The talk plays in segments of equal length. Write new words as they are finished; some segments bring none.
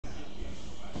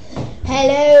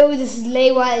Hello, this is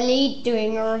Laywa Elite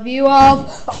doing a review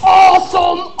of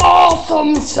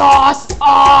Awesome Sauce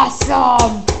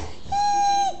Awesome!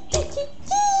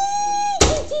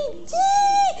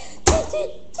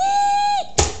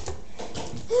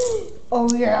 Oh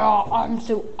yeah, I'm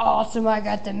so awesome, I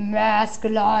got the mask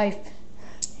of life.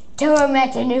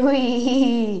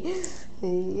 Tomatanui!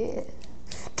 Yeah.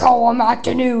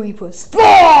 Tomatanui for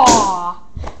spa!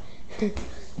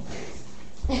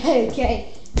 Okay.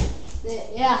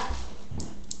 Yeah.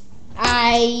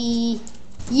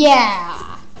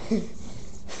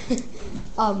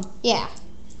 Yeah.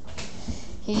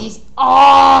 He's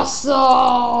awesome!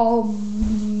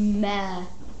 And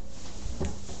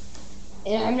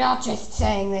I'm not just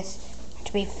saying this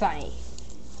to be funny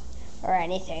or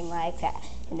anything like that.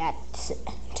 And that's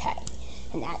type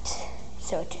and that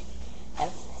sort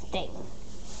of thing.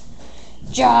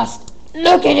 Just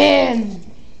look at him!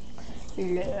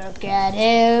 Look at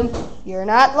him. You're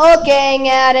not looking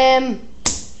at him.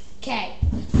 Okay,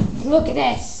 look at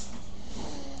this.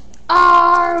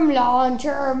 Arm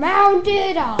launcher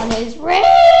mounted on his wrist.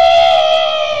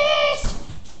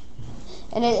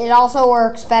 And it also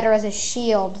works better as a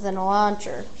shield than a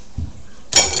launcher.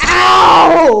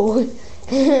 Ow!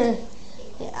 Yeah.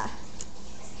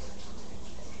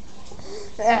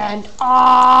 And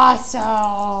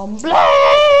awesome blade!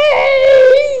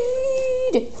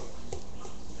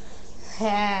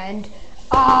 And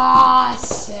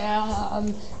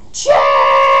awesome chest!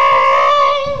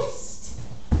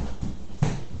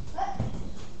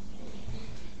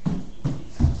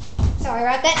 Sorry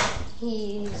about that.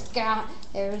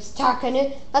 There's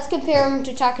Takanu. Let's compare him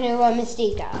to Takanu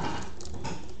Mystica.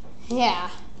 Yeah.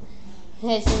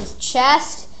 This is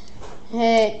chest.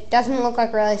 It doesn't look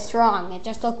like really strong. It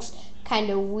just looks kind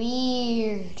of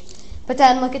weird. But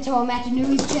then look at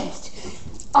Toamatanui's chest.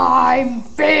 I'm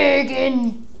big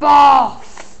and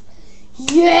buff.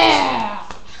 Yeah.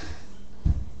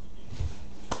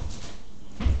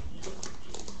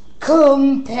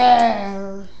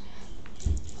 Compare.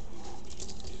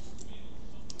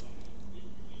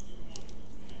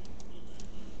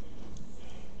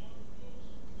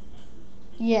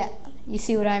 Yeah, you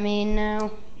see what I mean now?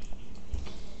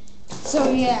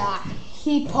 So yeah,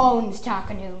 he pawns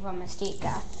Takanu from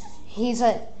Mystica. He's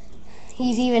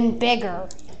even bigger.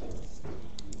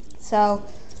 So,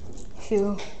 if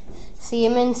you see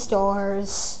him in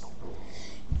stores,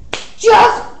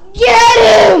 just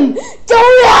get him!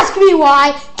 Don't ask me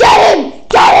why. Get him!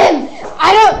 Get him!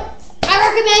 I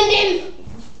recommend him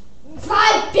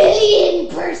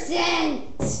 5,000,000,000%.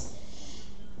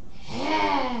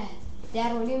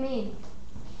 Dad, what do you mean?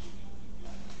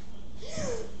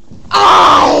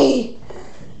 I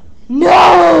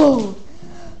know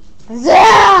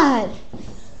that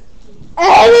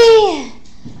any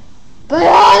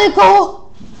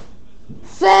Bionicle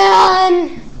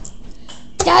fan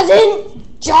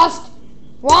doesn't just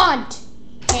want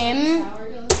him.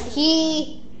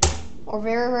 He, or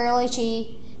very rarely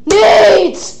she,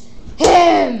 needs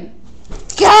him.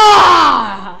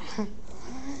 God!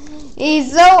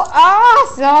 He's so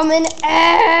awesome in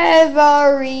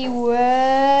every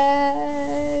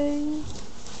way.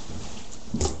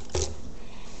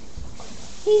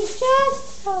 He's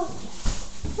just so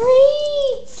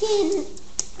freaking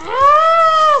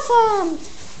awesome.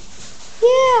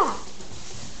 Yeah.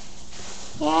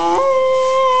 Yeah.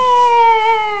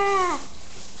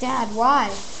 Dad,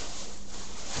 why?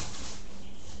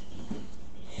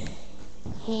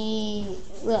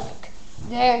 Look,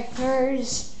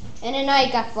 there's and a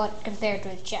night got foot compared to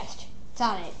his chest. It's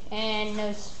on it. And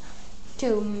those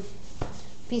two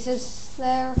pieces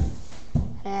there.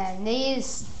 And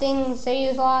these things they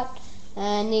use a lot.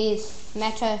 And these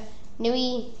Meta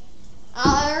Nui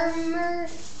armor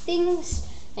things.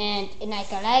 And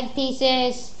Nike leg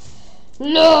pieces.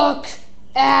 Look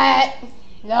at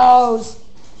those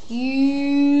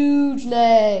huge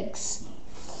legs.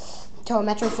 Toe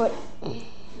metro foot.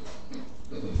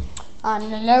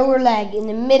 On the lower leg, in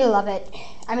the middle of it,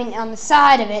 on the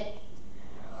side of it,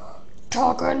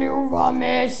 Takanu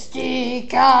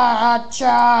Mystica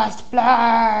chest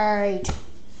plate.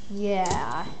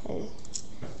 Yeah.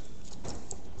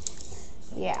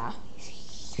 Yeah.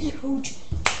 Huge.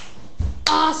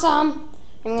 Awesome.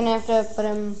 I'm gonna have to put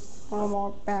him a little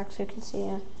more back so you can see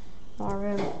more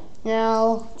of him.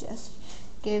 Now, just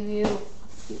give you a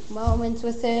few moments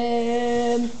with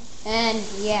him. And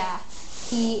yeah.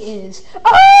 He is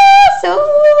awesome!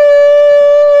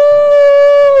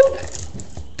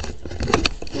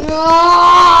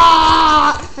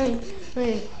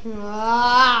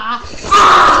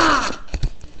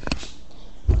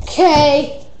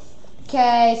 Okay.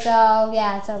 Okay, so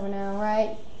yeah, it's over now,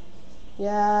 right?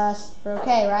 Yes. We're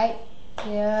okay, right?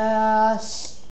 Yes.